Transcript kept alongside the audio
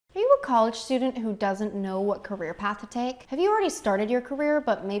college student who doesn't know what career path to take? Have you already started your career,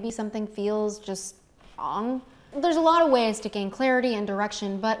 but maybe something feels just wrong? There's a lot of ways to gain clarity and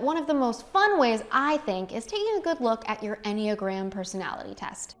direction, but one of the most fun ways, I think, is taking a good look at your Enneagram personality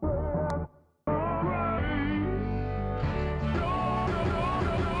test.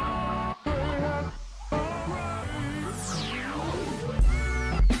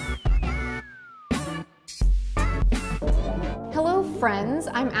 Hello friends,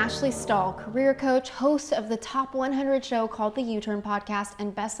 I'm AshleyStahl, career coach, host of the Top 100 show called the U-Turn podcast,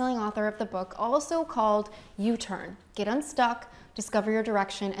 and best-selling author of the book also called U-Turn: Get Unstuck, Discover Your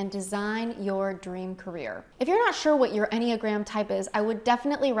Direction, and Design Your Dream Career. If you're not sure what your Enneagram type is, I would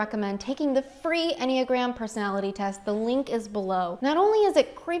definitely recommend taking the free Enneagram personality test. The link is below. Not only is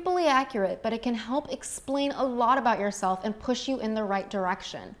it creepily accurate, but it can help explain a lot about yourself and push you in the right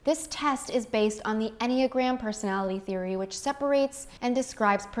direction. This test is based on the Enneagram personality theory, which separates and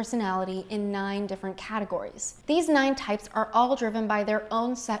describes personality in 9 different categories. These 9 types are all driven by their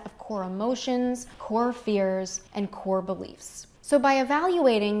own set of core emotions, core fears, and core beliefs. So by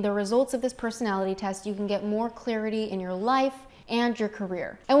evaluating the results of this personality test, you can get more clarity in your life and your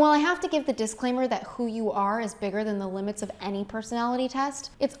career. And while I have to give the disclaimer that who you are is bigger than the limits of any personality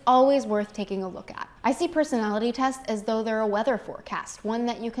test, it's always worth taking a look at. I see personality tests as though they're a weather forecast, one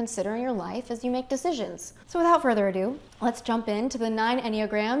that you consider in your life as you make decisions. So without further ado, let's jump into the 9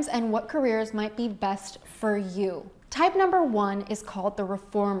 Enneagrams and what careers might be best for you. Type number 1 is called the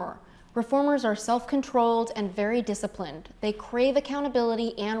reformer. Reformers are self-controlled and very disciplined. They crave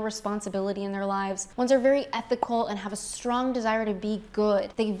accountability and responsibility in their lives. Ones are very ethical and have a strong desire to be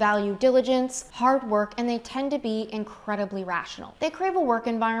good. They value diligence, hard work, and they tend to be incredibly rational. They crave a work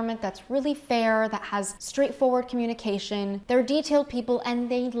environment that's really fair, that has straightforward communication. They're detailed people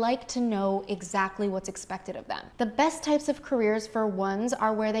and they like to know exactly what's expected of them. The best types of careers for ones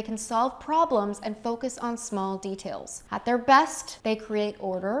are where they can solve problems and focus on small details. At their best, they create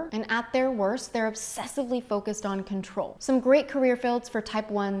order, and at their worst, they're obsessively focused on control. Some great career fields for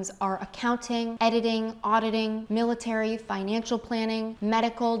type 1s are accounting, editing, auditing, military, financial planning,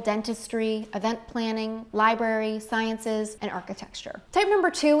 medical, dentistry, event planning, library, sciences, and architecture. Type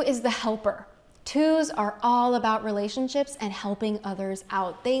number 2 is the helper. 2s are all about relationships and helping others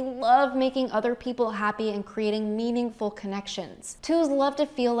out. They love making other people happy and creating meaningful connections. 2s love to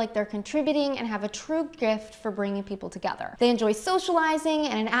feel like they're contributing and have a true gift for bringing people together. They enjoy socializing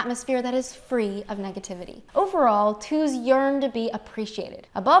in an atmosphere that is free of negativity. Overall, 2s yearn to be appreciated.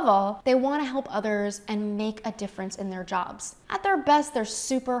 Above all, they want to help others and make a difference in their jobs. At their best, they're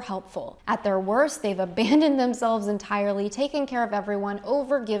super helpful. At their worst, they've abandoned themselves entirely, taken care of everyone,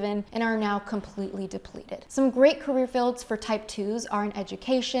 overgiven, and are now completely depleted. Some great career fields for type 2s are in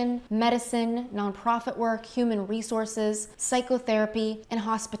education, medicine, nonprofit work, human resources, psychotherapy, and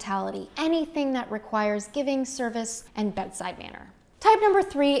hospitality. Anything that requires giving, service, and bedside manner. Type number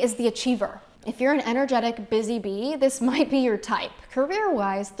 3 is the achiever. If you're an energetic, busy bee, this might be your type.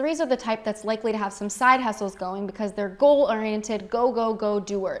 Career-wise, 3s are the type that's likely to have some side hustles going because they're goal-oriented, go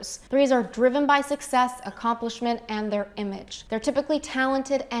doers. 3s are driven by success, accomplishment, and their image. They're typically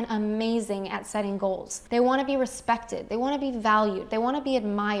talented and amazing at setting goals. They want to be respected, they want to be valued, they want to be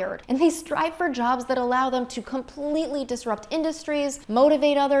admired, and they strive for jobs that allow them to completely disrupt industries,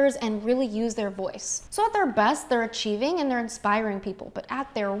 motivate others, and really use their voice. So at their best, they're achieving and they're inspiring people, but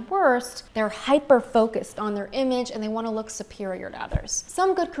at their worst, they're hyper-focused on their image and they want to look superior to others.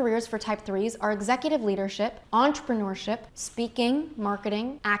 Some good careers for type 3s are executive leadership, entrepreneurship, speaking,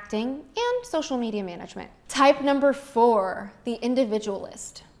 marketing, acting, and social media management. Type number 4, the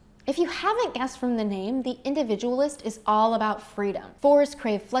individualist. If you haven't guessed from the name, the individualist is all about freedom. 4s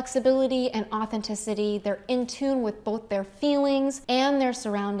crave flexibility and authenticity. They're in tune with both their feelings and their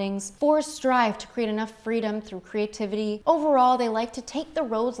surroundings. 4s strive to create enough freedom through creativity. Overall, they like to take the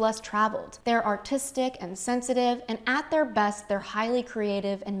roads less traveled. They're artistic and sensitive, and at their best, they're highly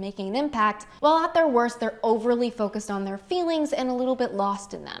creative and making an impact, while at their worst, they're overly focused on their feelings and a little bit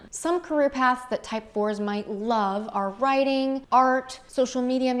lost in them. Some career paths that type 4s might love are writing, art, social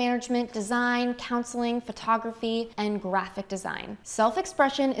media management, design, counseling, photography, and graphic design.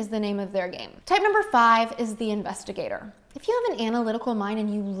 Self-expression is the name of their game. Type number 5 is the investigator. If you have an analytical mind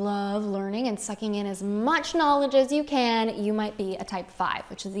and you love learning and sucking in as much knowledge as you can, you might be a type 5,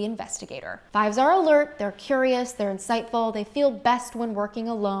 which is the investigator. 5s are alert, they're curious, they're insightful, they feel best when working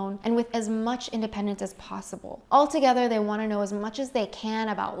alone and with as much independence as possible. Altogether, they want to know as much as they can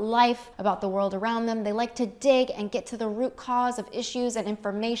about life, about the world around them. They like to dig and get to the root cause of issues and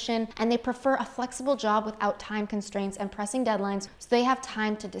information, and they prefer a flexible job without time constraints and pressing deadlines so they have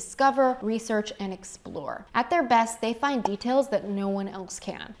time to discover, research, and explore. At their best, they find find details that no one else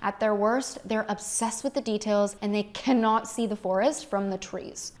can. At their worst, they're obsessed with the details and they cannot see the forest from the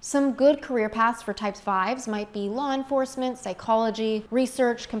trees. Some good career paths for types 5s might be law enforcement, psychology,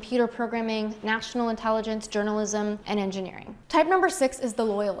 research, computer programming, national intelligence, journalism, and engineering. Type number 6 is the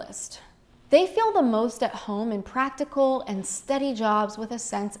loyalist. They feel the most at home in practical and steady jobs with a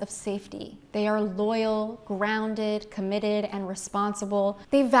sense of safety. They are loyal, grounded, committed, and responsible.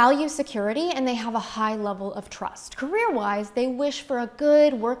 They value security and they have a high level of trust. Career-wise, they wish for a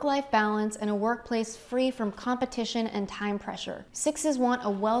good work-life balance and a workplace free from competition and time pressure. 6s want a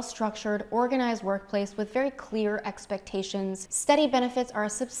well-structured, organized workplace with very clear expectations. Steady benefits are a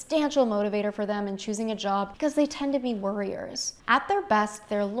substantial motivator for them in choosing a job because they tend to be worriers. At their best,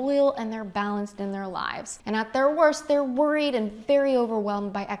 they're loyal and they're balanced in their lives. And at their worst, they're worried and very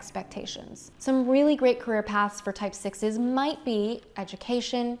overwhelmed by expectations. Some really great career paths for type 6s might be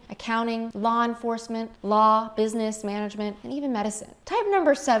education, accounting, law enforcement, law, business, management, and even medicine. Type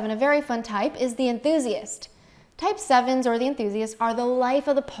number 7, a very fun type, is the enthusiast. Type 7s, or the enthusiasts, are the life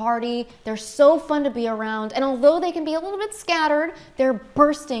of the party. They're so fun to be around, and although they can be a little bit scattered, they're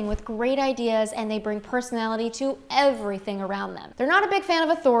bursting with great ideas and they bring personality to everything around them. They're not a big fan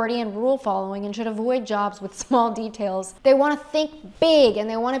of authority and rule following and should avoid jobs with small details. They want to think big and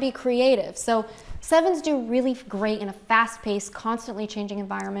they want to be creative. So 7s do really great in a fast-paced, constantly changing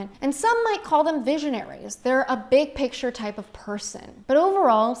environment, and some might call them visionaries. They're a big picture type of person. But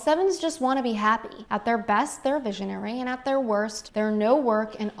overall, 7s just want to be happy. At their best, they're a visionary, and at their worst, they're no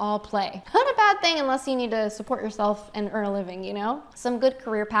work and all play. Not a bad thing unless you need to support yourself and earn a living, you know? Some good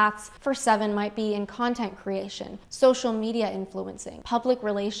career paths for 7 might be in content creation, social media influencing, public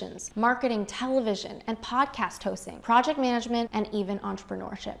relations, marketing, television, and podcast hosting, project management, and even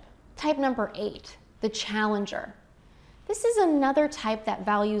entrepreneurship. Type number 8, the challenger. This is another type that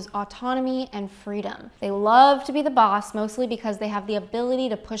values autonomy and freedom. They love to be the boss, mostly because they have the ability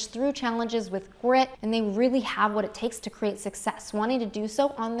to push through challenges with grit, and they really have what it takes to create success, wanting to do so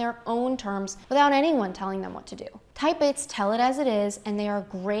on their own terms without anyone telling them what to do. Type 8s tell it as it is, and they are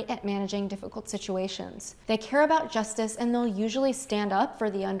great at managing difficult situations. They care about justice, and they'll usually stand up for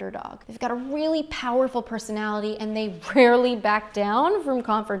the underdog. They've got a really powerful personality, and they rarely back down from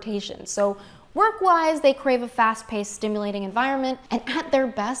confrontation. So work-wise, they crave a fast-paced, stimulating environment, and at their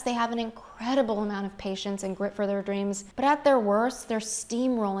best, they have an incredible amount of patience and grit for their dreams, but at their worst, they're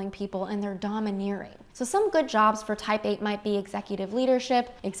steamrolling people and they're domineering. So some good jobs for type 8 might be executive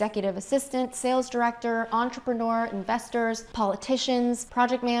leadership, executive assistant, sales director, entrepreneur, investors, politicians,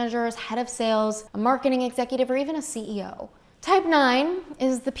 project managers, head of sales, a marketing executive, or even a CEO. Type 9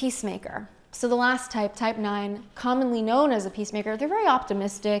 is the peacemaker. So the last type, type 9, commonly known as a peacemaker, they're very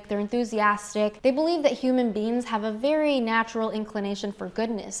optimistic, they're enthusiastic. They believe that human beings have a very natural inclination for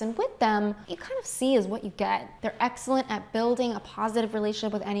goodness, and with them, you kind of see is what you get. They're excellent at building a positive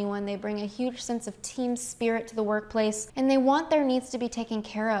relationship with anyone. They bring a huge sense of team spirit to the workplace, and they want their needs to be taken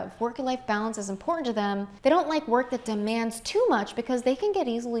care of. Work-life balance is important to them. They don't like work that demands too much because they can get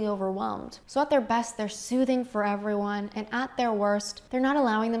easily overwhelmed. So at their best, they're soothing for everyone, and at their worst, they're not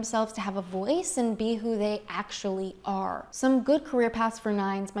allowing themselves to have a voice and be who they actually are. Some good career paths for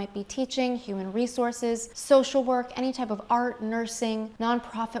 9s might be teaching, human resources, social work, any type of art, nursing,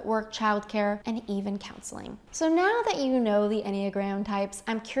 nonprofit work, childcare, and even counseling. So now that you know the Enneagram types,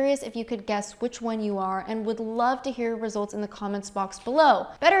 I'm curious if you could guess which one you are and would love to hear your results in the comments box below.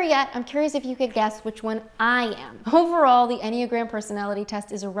 Better yet, I'm curious if you could guess which one I am. Overall, the Enneagram personality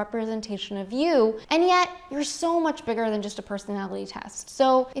test is a representation of you, and yet you're so much bigger than just a personality test.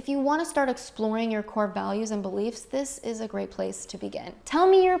 So if you want to start exploring your core values and beliefs, this is a great place to begin. Tell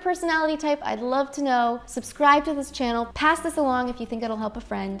me your personality type, I'd love to know. Subscribe to this channel, pass this along if you think it'll help a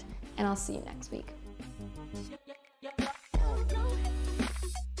friend, and I'll see you next week.